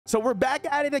So we're back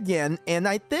at it again, and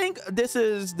I think this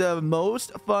is the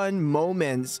most fun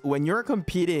moments when you're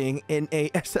competing in a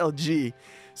SLG.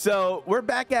 So we're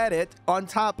back at it on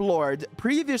Top Lord.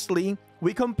 Previously,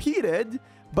 we competed,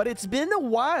 but it's been a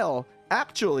while,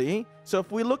 actually. So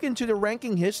if we look into the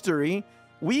ranking history,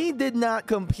 we did not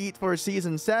compete for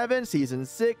Season 7, Season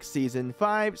 6, Season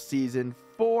 5, Season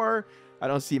 4. I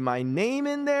don't see my name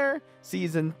in there.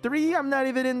 Season 3, I'm not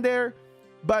even in there.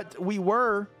 But we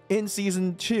were in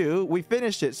Season 2. We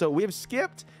finished it. So we've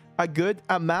skipped a good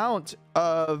amount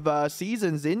of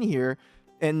seasons in here.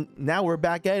 And now we're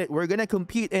back at it. We're going to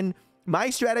compete. And my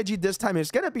strategy this time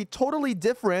is going to be totally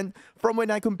different from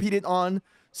when I competed on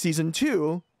Season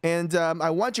 2. And I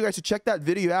want you guys to check that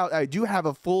video out. I do have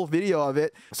a full video of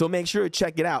it, so make sure to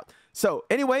check it out. So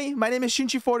anyway, my name is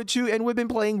Shinchi42, and we've been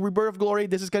playing Rebirth Glory.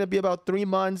 This is going to be about 3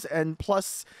 months and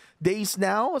plus days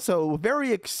now, so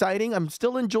very exciting. I'm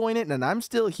still enjoying it, and I'm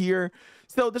still here.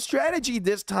 So the strategy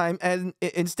this time, and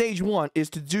in stage 1, is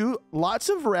to do lots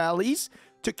of rallies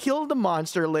to kill the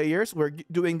monster layers. We're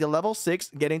doing the level 6,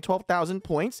 getting 12,000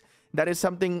 points. That is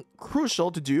something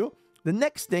crucial to do. The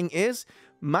next thing is,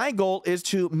 my goal is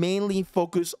to mainly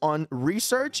focus on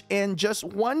research and just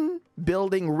one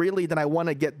building really that I want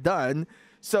to get done.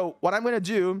 So what I'm going to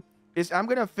do is I'm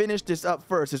going to finish this up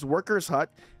first, this worker's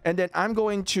hut, and then I'm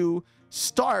going to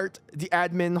start the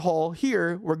admin hall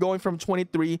here. We're going from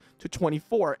 23 to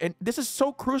 24, and this is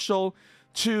so crucial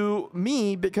to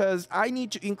me because I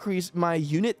need to increase my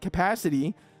unit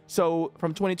capacity. So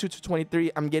from 22 to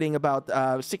 23, I'm getting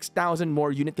about 6,000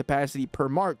 more unit capacity per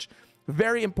March.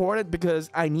 Very important because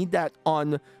I need that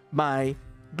on my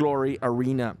Glory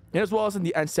Arena, as well as in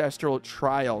the Ancestral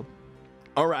Trial.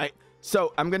 All right,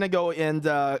 so I'm going to go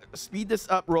and speed this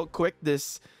up real quick,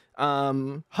 this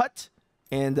hut.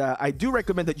 And I do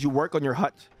recommend that you work on your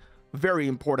hut. Very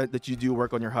important that you do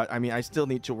work on your hut. I mean, I still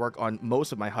need to work on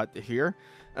most of my hut here.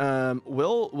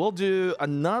 We'll do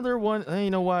another one. You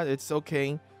know what? It's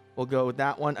okay. We'll go with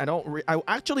that one. I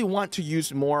actually want to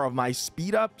use more of my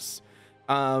speed ups.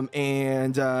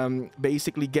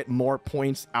 Basically get more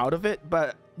points out of it.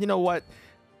 But you know what?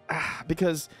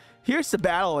 Because here's the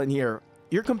battle in here.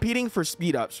 You're competing for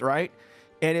speed ups, right?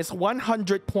 And it's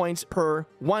 100 points per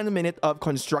 1 minute of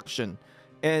construction.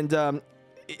 And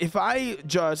if I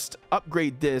just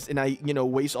upgrade this and I,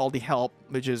 waste all the help,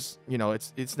 which is,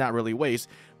 it's not really waste.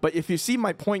 But if you see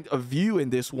my point of view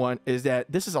in this one is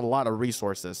that this is a lot of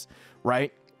resources,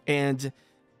 right? And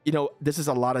this is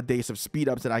a lot of days of speed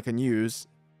ups that I can use.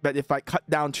 But if I cut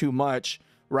down too much,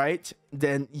 right,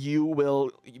 then you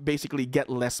will basically get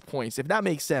less points. If that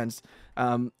makes sense.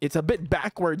 It's a bit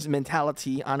backwards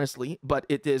mentality, honestly, but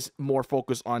it is more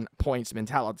focused on points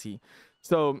mentality.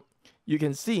 So you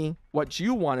can see what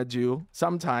you want to do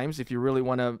sometimes if you really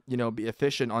want to, be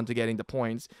efficient onto getting the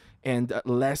points and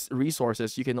less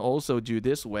resources. You can also do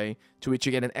this way, to which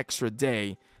you get an extra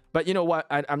day. But you know what?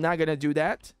 I'm not going to do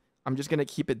that. I'm just going to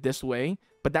keep it this way.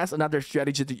 But that's another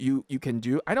strategy that you can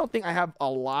do. I don't think I have a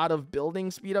lot of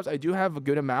building speed ups. I do have a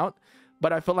good amount,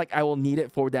 but I feel like I will need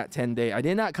it for that 10-day. I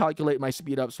did not calculate my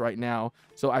speed ups right now,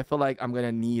 so I feel like I'm going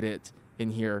to need it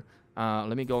in here.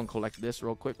 Let me go and collect this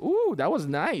real quick. Ooh, that was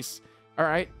nice. All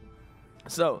right.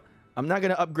 So I'm not going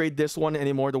to upgrade this one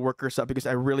anymore, the worker sub, because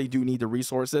I really do need the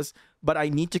resources. But I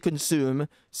need to consume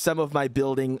some of my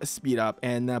building speed up.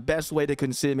 And the best way to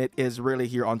consume it is really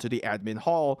here onto the admin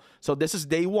hall. So this is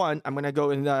day 1. I'm going to go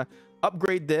and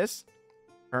upgrade this.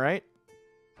 All right.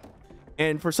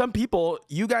 And for some people,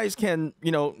 you guys can,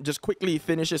 just quickly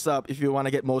finish this up if you want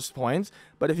to get most points.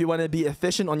 But if you want to be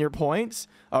efficient on your points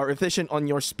or efficient on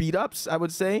your speed ups, I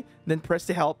would say, then press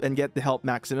the help and get the help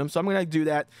maximum. So I'm going to do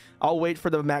that. I'll wait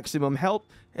for the maximum help.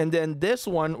 And then this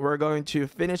one, we're going to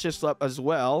finish this up as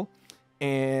well.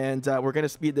 And we're going to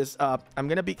speed this up. I'm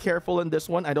going to be careful in this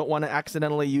one. I don't want to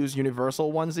accidentally use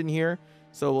universal ones in here.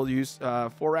 So we'll use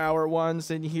 4-hour ones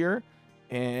in here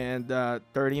and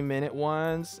 30-minute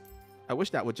ones. I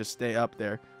wish that would just stay up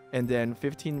there. And then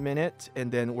 15-minute,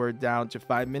 and then we're down to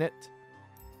 5-minute.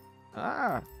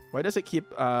 Why does it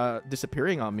keep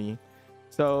disappearing on me?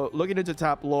 So looking into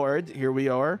Top Lord, here we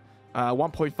are.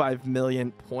 1.5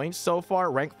 million points so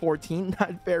far. Rank 14,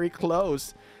 not very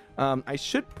close. I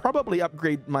should probably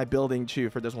upgrade my building too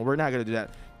for this one. We're not going to do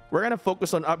that. We're going to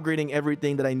focus on upgrading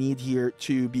everything that I need here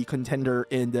to be contender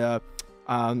in the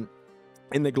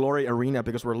Glory Arena,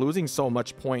 because we're losing so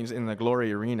much points in the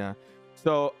Glory Arena.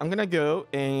 So I'm gonna go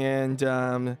and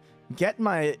get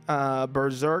my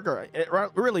Berserker. It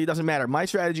really doesn't matter. My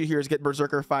strategy here is get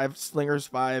Berserker 5, Slingers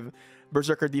 5,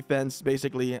 Berserker defense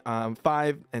basically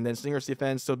 5, and then Slingers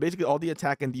defense. So basically all the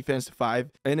attack and defense 5.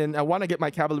 And then I want to get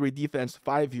my Cavalry defense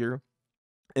 5 here.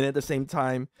 and at the same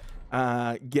time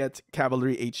get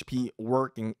cavalry HP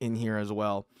working in here as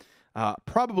well.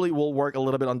 Probably will work a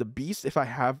little bit on the beast if I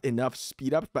have enough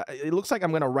speed ups, but it looks like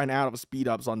I'm gonna run out of speed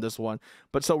ups on this one.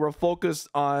 But so we're focused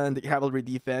on the cavalry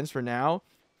defense for now.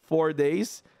 4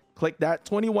 days. Click that.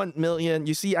 21 million.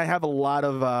 You see, I have a lot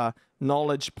of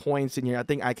knowledge points in here. I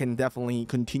think I can definitely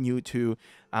continue to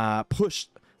push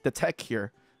the tech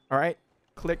here. All right.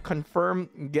 Click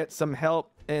confirm, get some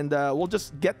help, and we'll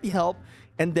just get the help.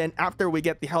 And then after we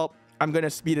get the help, I'm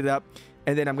gonna speed it up,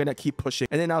 and then I'm gonna keep pushing,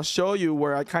 and then I'll show you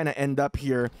where I kind of end up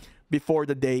here before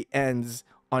the day ends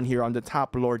on here on the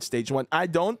top lord stage 1. I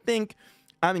don't think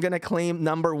I'm gonna claim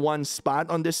 #1 spot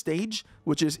on this stage,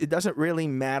 which is, it doesn't really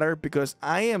matter because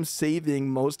I am saving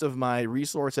most of my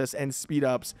resources and speed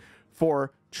ups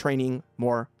for training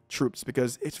more troops,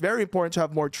 because it's very important to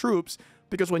have more troops,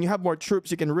 because when you have more troops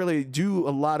you can really do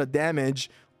a lot of damage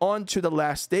onto the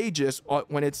last stages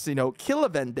when it's, you know, kill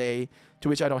event day, to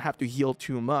which I don't have to heal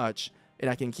too much, and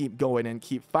I can keep going and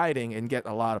keep fighting and get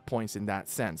a lot of points in that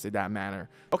sense, in that manner.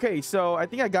 Okay, so I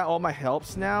think I got all my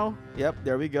helps now. Yep,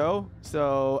 there we go.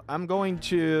 So I'm going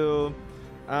to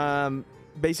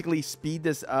basically speed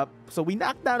this up. So we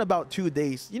knocked down about 2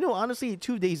 days. You know, honestly,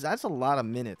 2 days, that's a lot of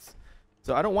minutes.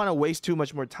 So I don't want to waste too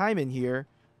much more time in here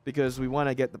because we want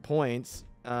to get the points.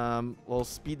 We'll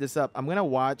speed this up. I'm going to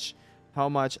watch how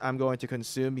much I'm going to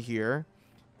consume here.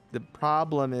 The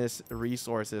problem is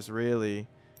resources, really.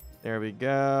 There we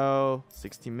go.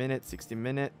 60 minutes, 60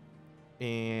 minute,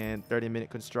 and 30-minute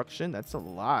construction. That's a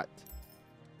lot.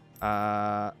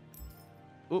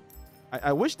 Oop.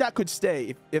 I wish that could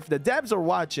stay. If the devs are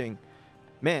watching,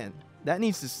 man, that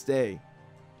needs to stay.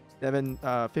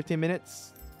 15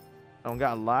 minutes. I don't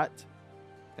got a lot.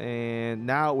 And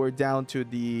now we're down to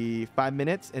the 5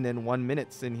 minutes and then 1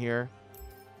 minute in here.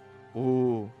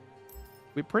 Ooh.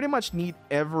 We pretty much need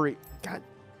every... God.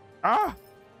 Ah!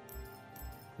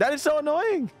 That is so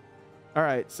annoying. All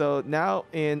right, so now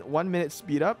in 1 minute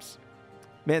speed ups.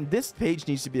 Man, this page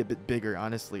needs to be a bit bigger,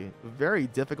 honestly. Very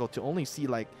difficult to only see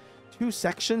like 2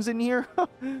 sections in here.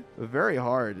 Very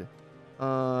hard.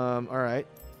 All right.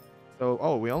 So,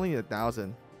 oh, we only need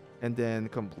 1,000 and then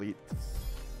complete.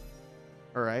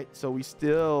 All right, so we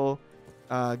still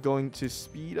going to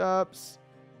speed ups.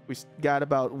 We got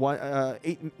about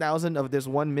 8,000 of this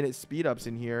 1 minute speed ups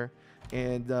in here,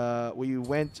 and we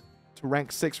went to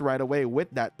rank 6 right away with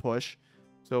that push.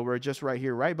 So we're just right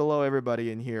here, right below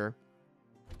everybody in here.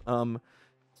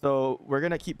 So we're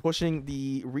gonna keep pushing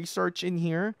the research in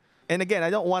here. And again, I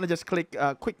don't want to just click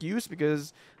quick use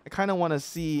because I kind of want to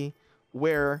see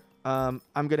where I'm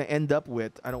gonna end up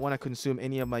with. I don't want to consume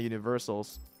any of my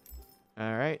universals.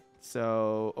 All right,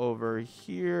 so over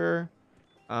here,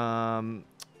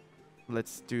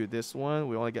 let's do this one.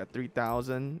 We only got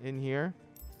 3,000 in here,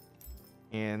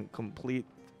 and complete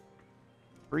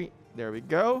free. There we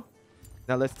go.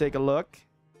 Now let's take a look.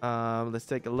 Let's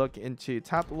take a look into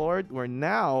top lord. We're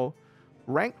now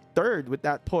ranked 3rd with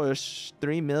that push,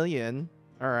 3 million.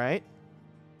 All right,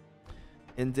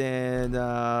 and then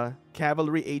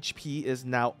cavalry HP is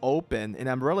now open, and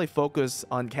I'm really focused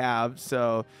on cabs,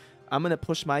 so I'm gonna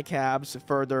push my cabs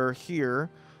further here,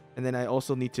 and then I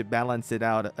also need to balance it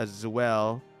out as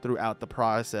well throughout the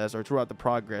process, or throughout the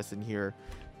progress in here.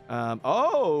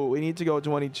 Oh, we need to go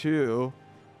 22.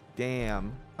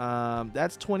 Damn.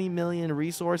 That's 20 million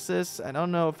resources. I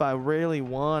don't know if I really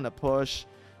want to push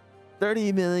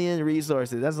 30 million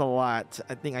resources. That's a lot.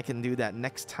 I think I can do that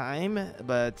next time,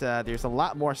 but there's a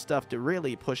lot more stuff to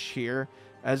really push here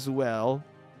as well.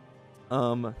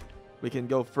 We can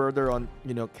go further on,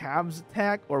 you know, Cab's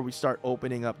attack, or we start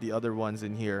opening up the other ones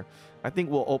in here. I think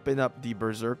we'll open up the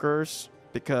Berserkers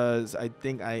because I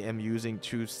think I am using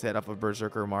 2 setup of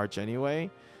Berserker March anyway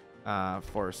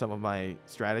for some of my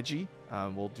strategy.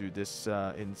 We'll do this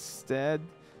instead.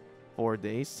 4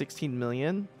 days, 16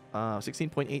 million,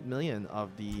 16.8 million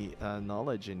of the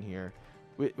knowledge in here,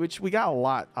 which we got a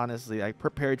lot, honestly. I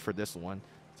prepared for this one.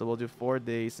 So we'll do 4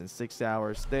 days and 6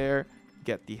 hours there.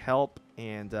 Get the help,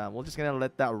 and we're just gonna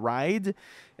let that ride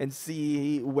and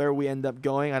see where we end up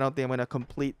going. I don't think I'm gonna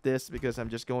complete this because I'm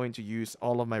just going to use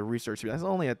all of my research. That's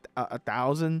only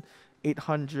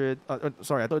 1,800.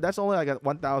 Sorry, I thought that's only like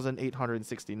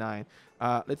 1,869.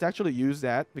 Let's actually use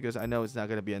that because I know it's not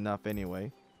gonna be enough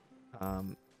anyway. I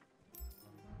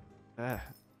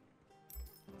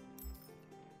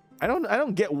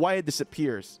don't get why it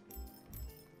disappears.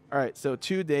 All right, so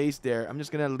 2 days there. I'm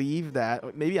just gonna leave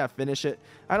that. Maybe I finish it.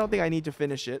 I don't think I need to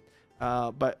finish it,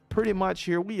 but pretty much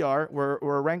here we are.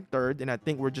 We're ranked 3rd, and I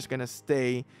think we're just gonna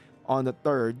stay on the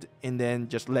 3rd and then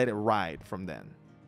just let it ride from then.